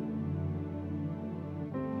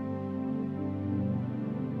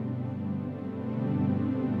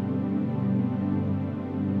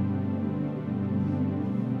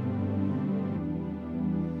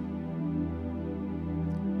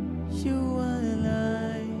 You are the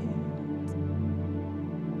light.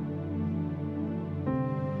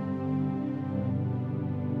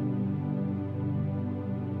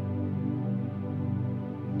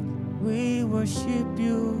 We worship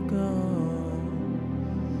you, God.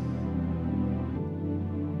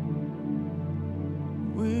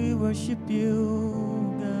 We worship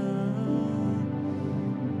you, God.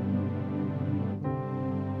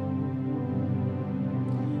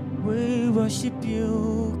 We worship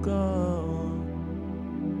you, God.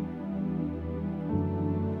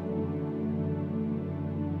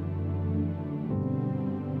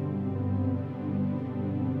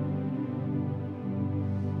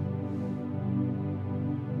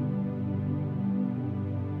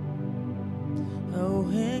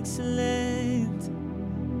 Oh, excellent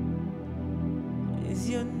is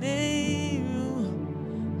your name,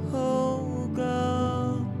 oh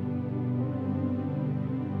God.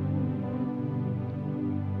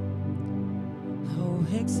 Oh,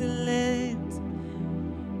 excellent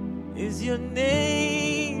is your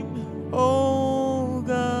name, oh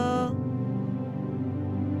God.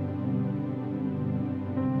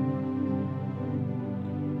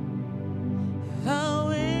 How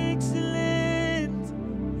excellent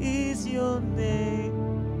is your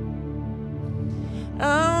name.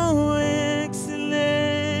 How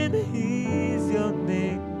excellent is your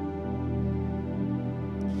name.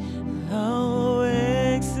 How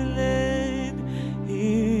excellent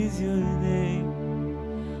is your name.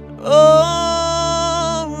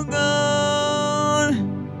 Oh God.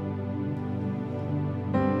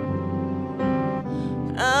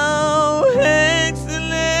 How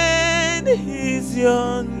excellent is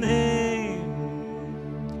your name.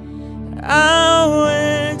 How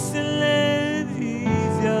excellent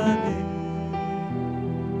is your name.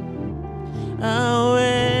 How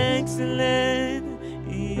excellent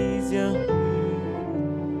is your name.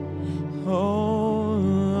 Oh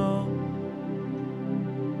Lord.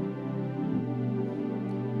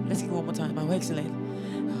 Let's go one more time. How excellent.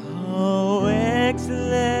 How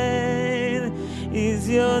excellent is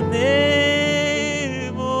your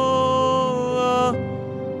name, oh.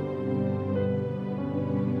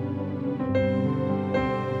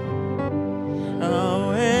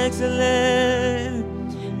 How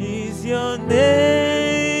excellent is your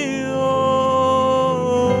name,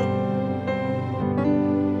 oh.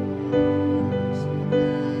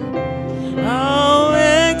 How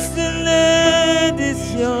excellent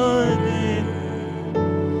is your name.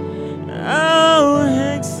 How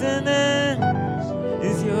excellent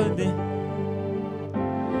is your name.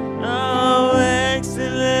 How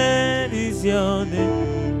excellent is your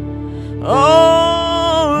name.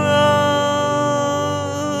 Oh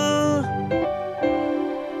Lord.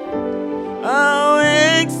 How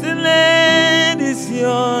excellent is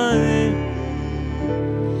your name.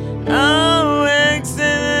 How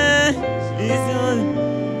excellent is your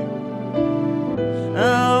name.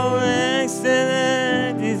 How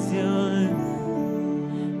excellent is your name.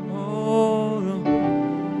 Oh Lord.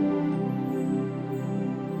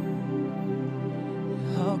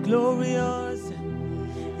 How glorious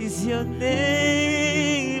is your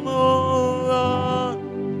name, oh God.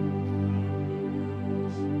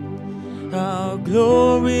 How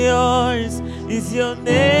glorious is your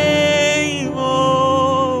name,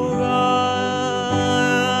 oh God.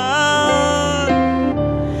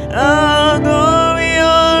 How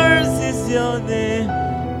glorious is your name.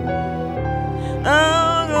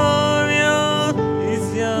 How glorious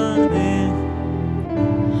is your name.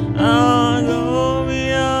 How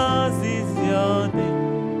glorious is your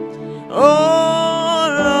name. Oh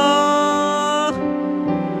Lord.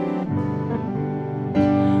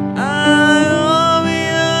 How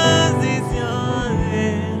glorious is your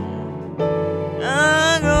name.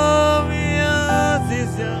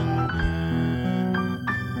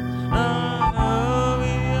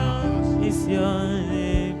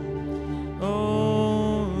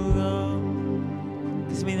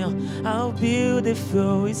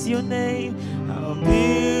 beautiful is your name. How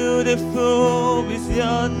beautiful is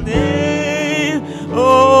your name.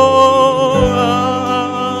 Oh,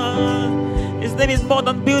 His name is more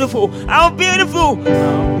than beautiful. How beautiful is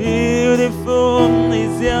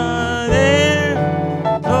your name.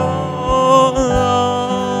 Oh,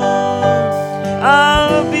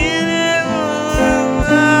 how beautiful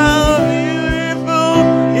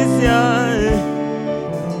is your name.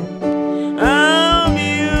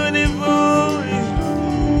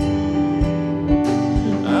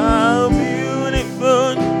 How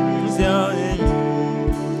beautiful is your name.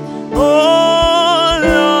 Oh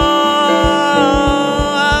Lord,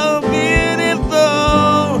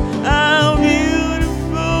 how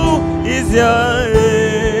beautiful is your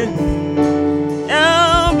name.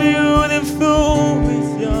 How beautiful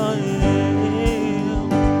is your name.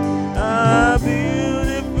 How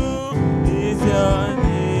beautiful is your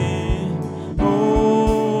name.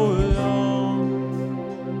 Oh Lord,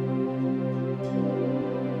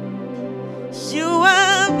 you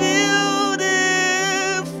are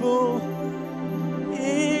beautiful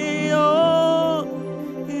in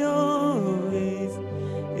your ways.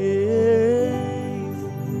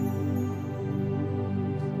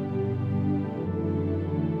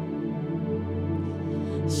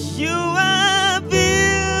 You are beautiful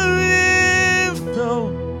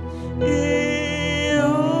in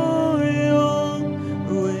your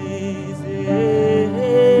ways.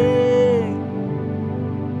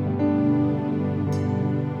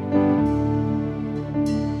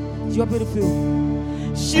 You are beautiful.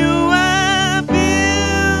 You are beautiful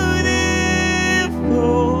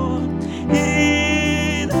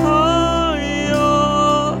in all your ways. You are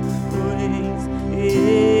beautiful. You are beautiful in all your ways.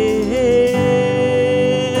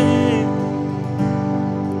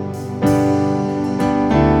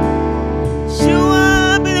 You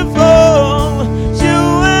are beautiful. You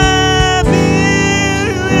are beautiful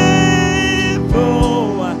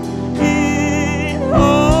in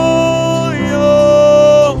all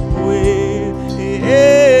your ways.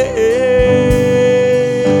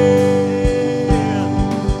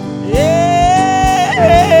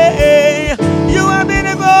 You are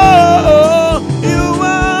beautiful.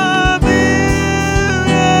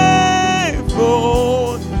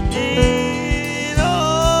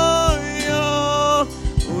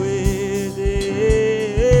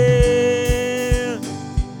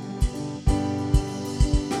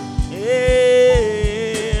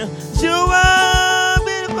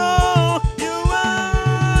 You are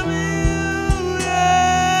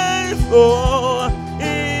beautiful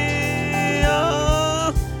in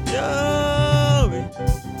all your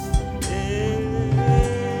ways.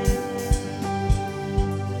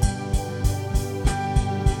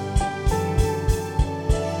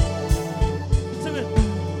 Sing it.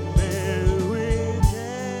 May we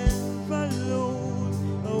never lose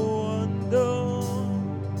a wonder.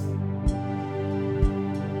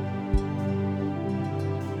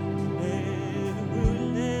 May we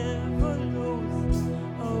never lose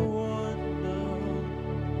a wonder.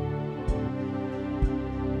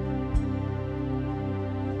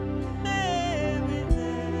 May we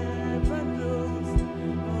never lose a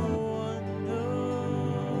wonder.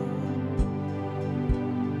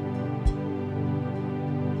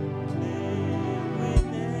 May we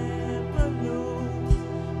never lose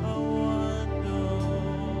a wonder.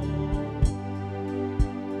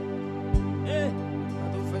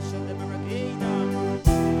 Vado facendo per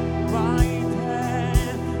right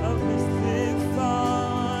hand of mystic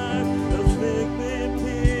fire, just make me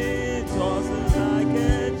pit, tossing like a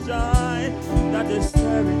giant that is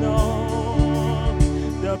staring on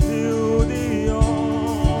the beauty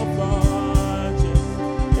of our just.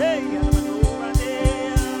 Hey,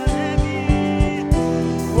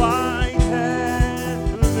 white hand,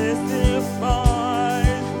 mystic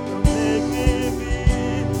fire, make me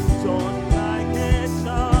pit, tossing like a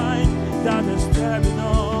giant that is staring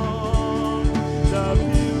on the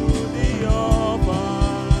beauty of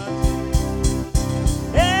us.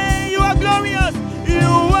 Hey, you are glorious. You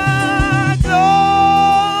are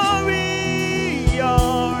glorious.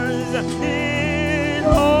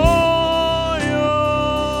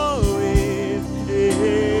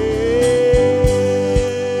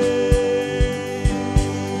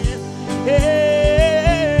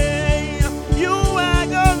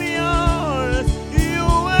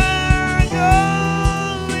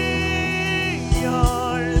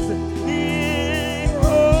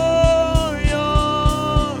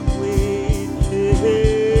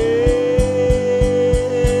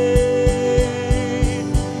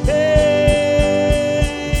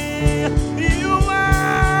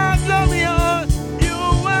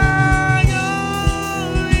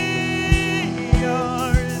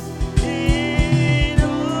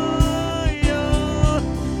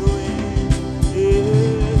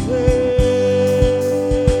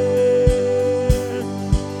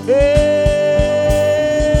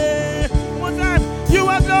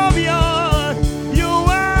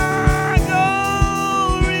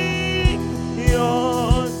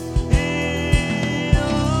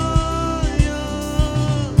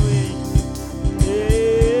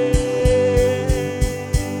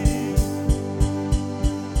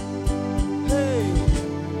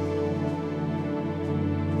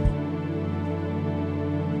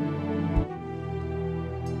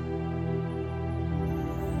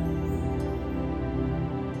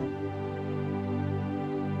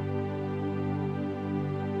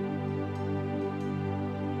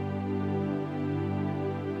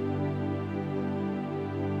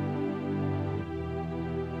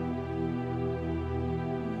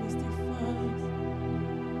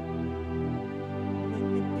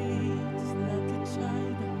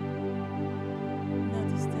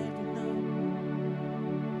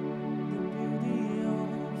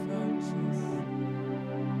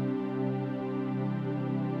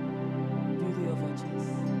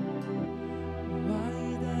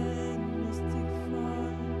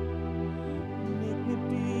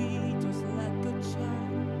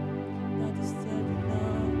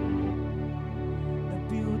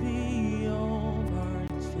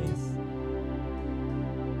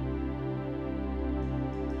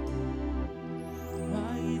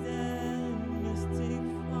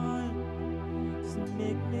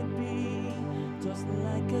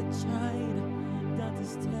 like a child that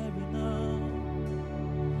is tearing up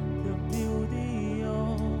the beauty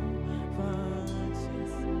of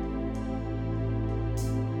righteous.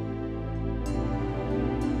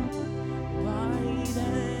 Why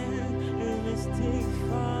then a mistake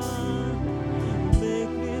fun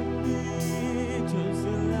make me be just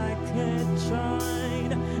like a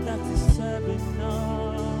child that is tearing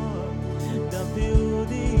up the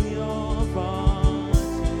beauty of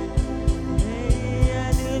righteous. Hey, I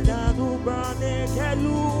did not burn it,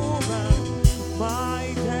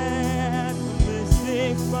 my dad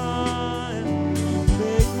mistake fun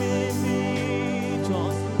make me be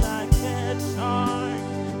just like a child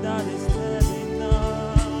that is telling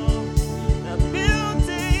up the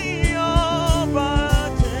beauty of our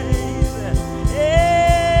days. Hey,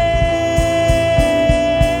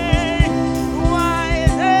 why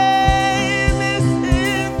they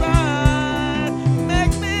mistake fun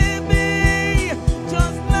make me be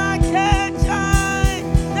just like a child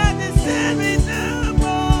that is telling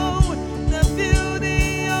about the beauty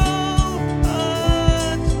of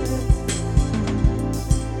our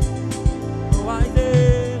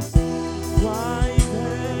days. Why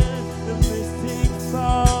the mystic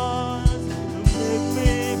thoughts make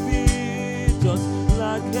me be just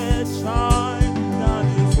like a child that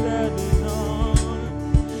is letting on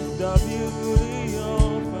the beauty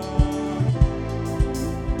of our.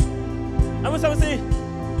 I wish I would say,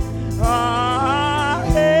 ah,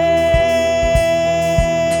 hey,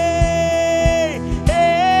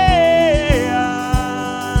 hey, ah,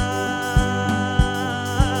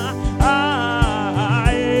 ah,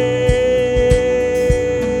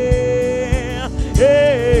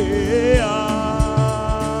 hey, ah,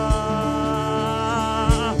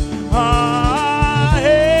 ah,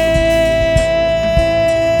 hey,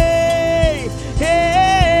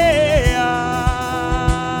 hey, ah,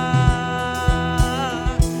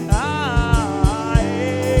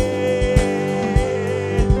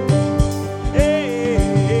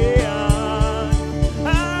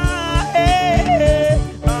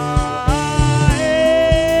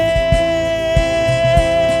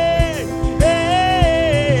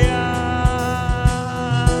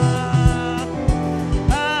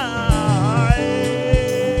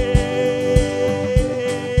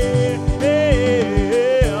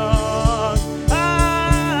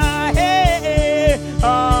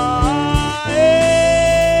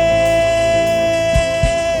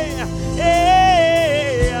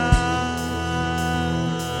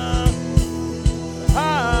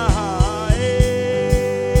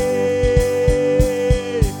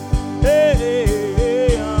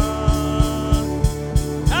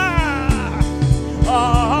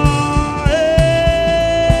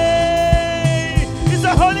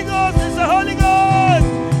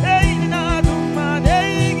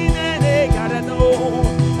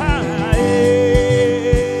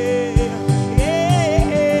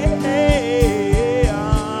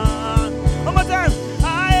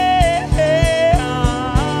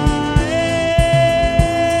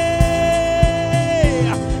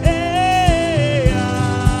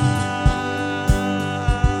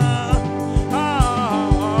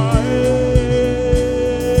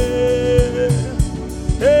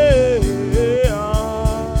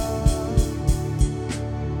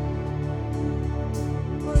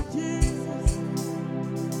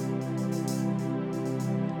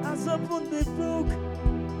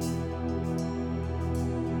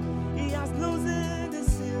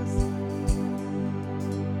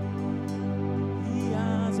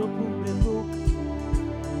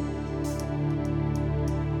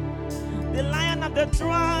 the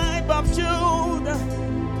tribe of Judah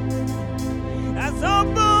has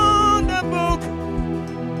opened the book.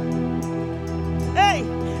 Hey,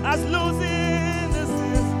 has losing the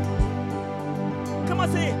seals. Come on,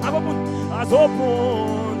 say, has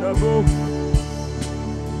opened the book.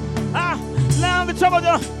 Ah, Lion of the tribe of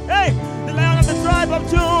Judah. Hey, the Lion of the tribe of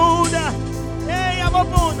Judah. Hey,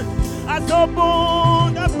 has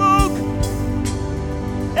opened the book.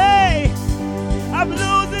 Hey, I'm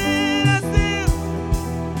losing the seals.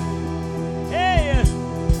 Hey,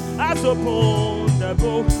 has opened the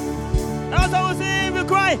book. That's how we sing, we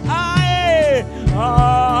cry. Aye,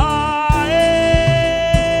 aye, hey,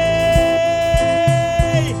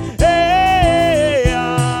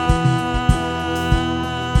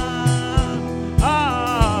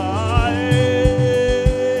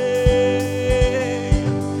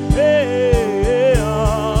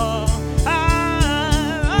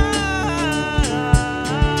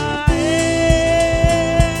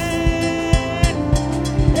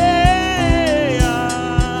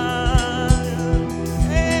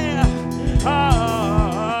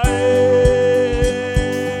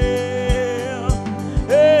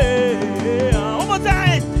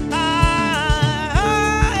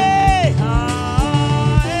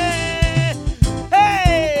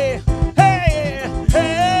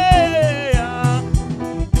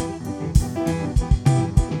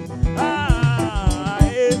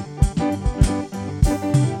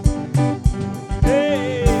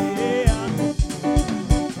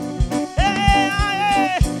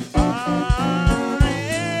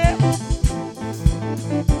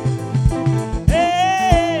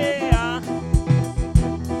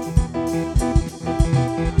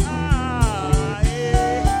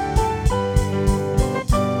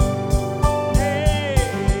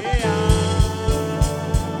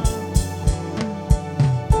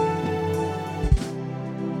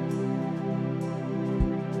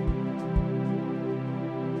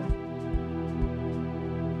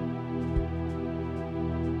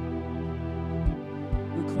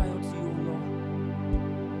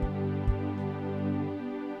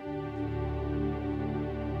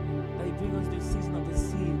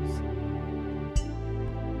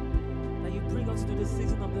 the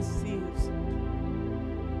season of the seals.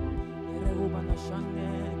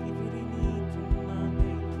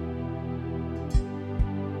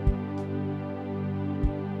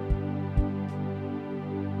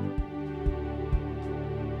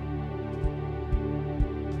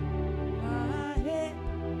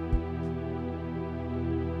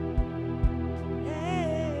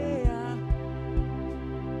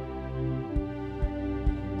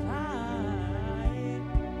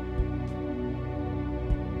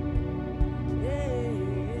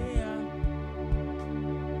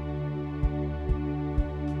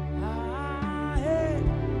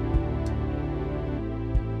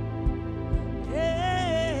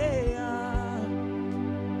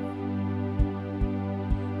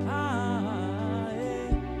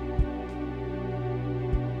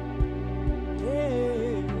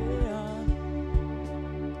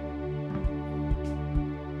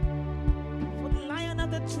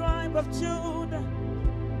 Tribe of Judah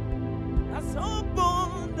has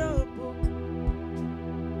opened the book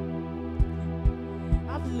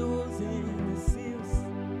of losing the seals.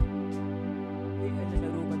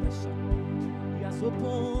 He has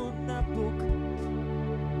opened the book.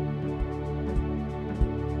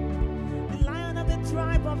 The Lion of the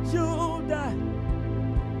tribe of Judah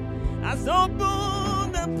has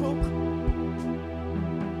opened the book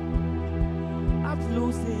of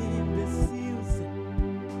losing the seals.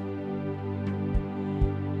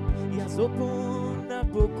 Open the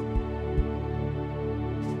book.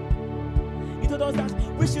 He told us that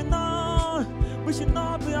we should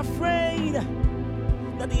not be afraid,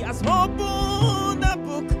 that he has opened the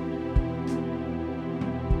book.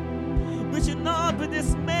 We should not be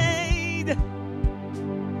dismayed.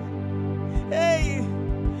 Hey,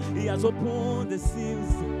 he has opened the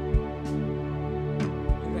seals.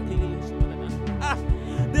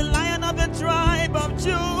 The Lion of the tribe of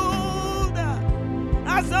Judah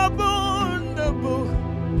has opened the book.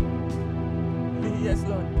 Yes,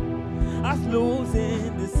 Lord. Has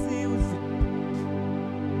losing the seals.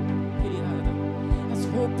 Has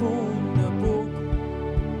opened the book.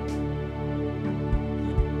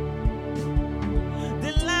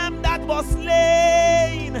 The lamb that was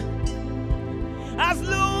slain has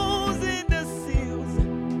losing the seals.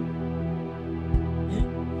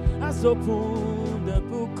 Has opened the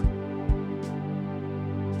book.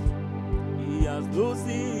 He has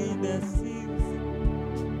losing the seals.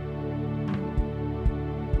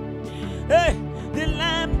 Hey, the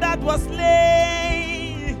lamb that was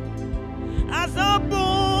slain has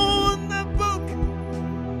opened the book.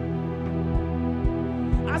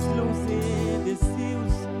 Has losing the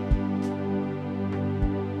seals.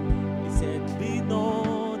 He said, be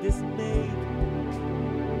not dismayed.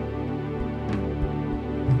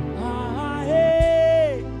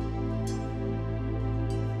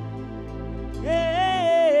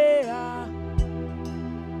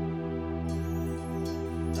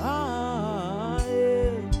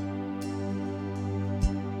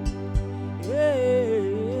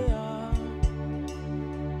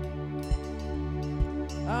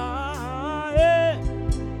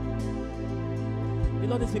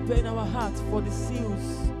 Prepare our hearts for the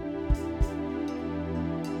seals.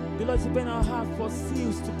 The Lord is preparing our heart for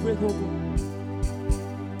seals to break open.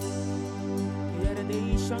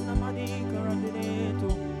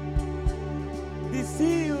 The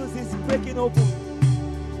seals is breaking open.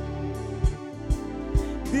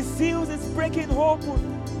 The seals is breaking open.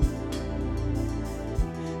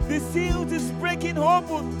 The seals is breaking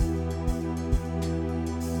open.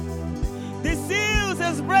 The seals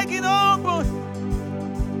is breaking open.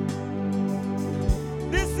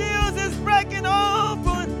 Breaking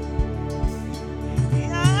open.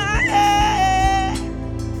 Yeah, yeah.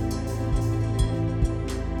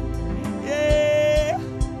 Yeah.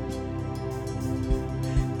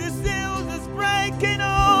 The seals is breaking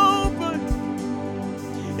open.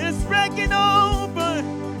 It's breaking open.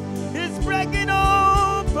 It's breaking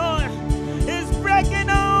open. It's breaking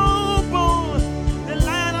open. The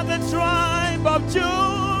Lion of the tribe of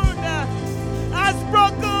Judah has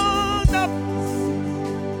broken up.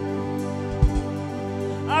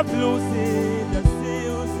 I've loosened the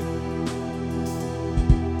seals.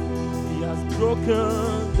 He has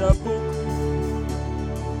broken the book.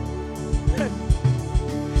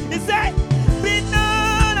 He said, be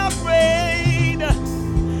not afraid.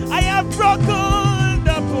 I have broken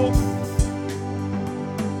the book.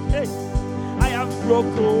 Hey, I have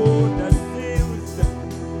broken the seals.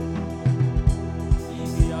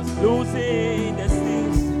 He has loosened the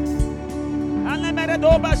seals. And let me read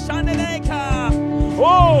over Shandeleka.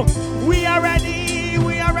 Oh, we are ready,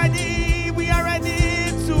 we are ready, we are ready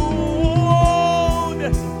to hold.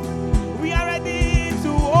 We are ready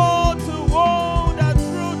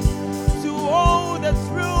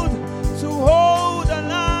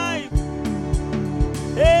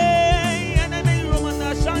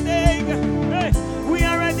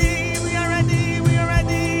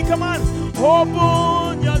Open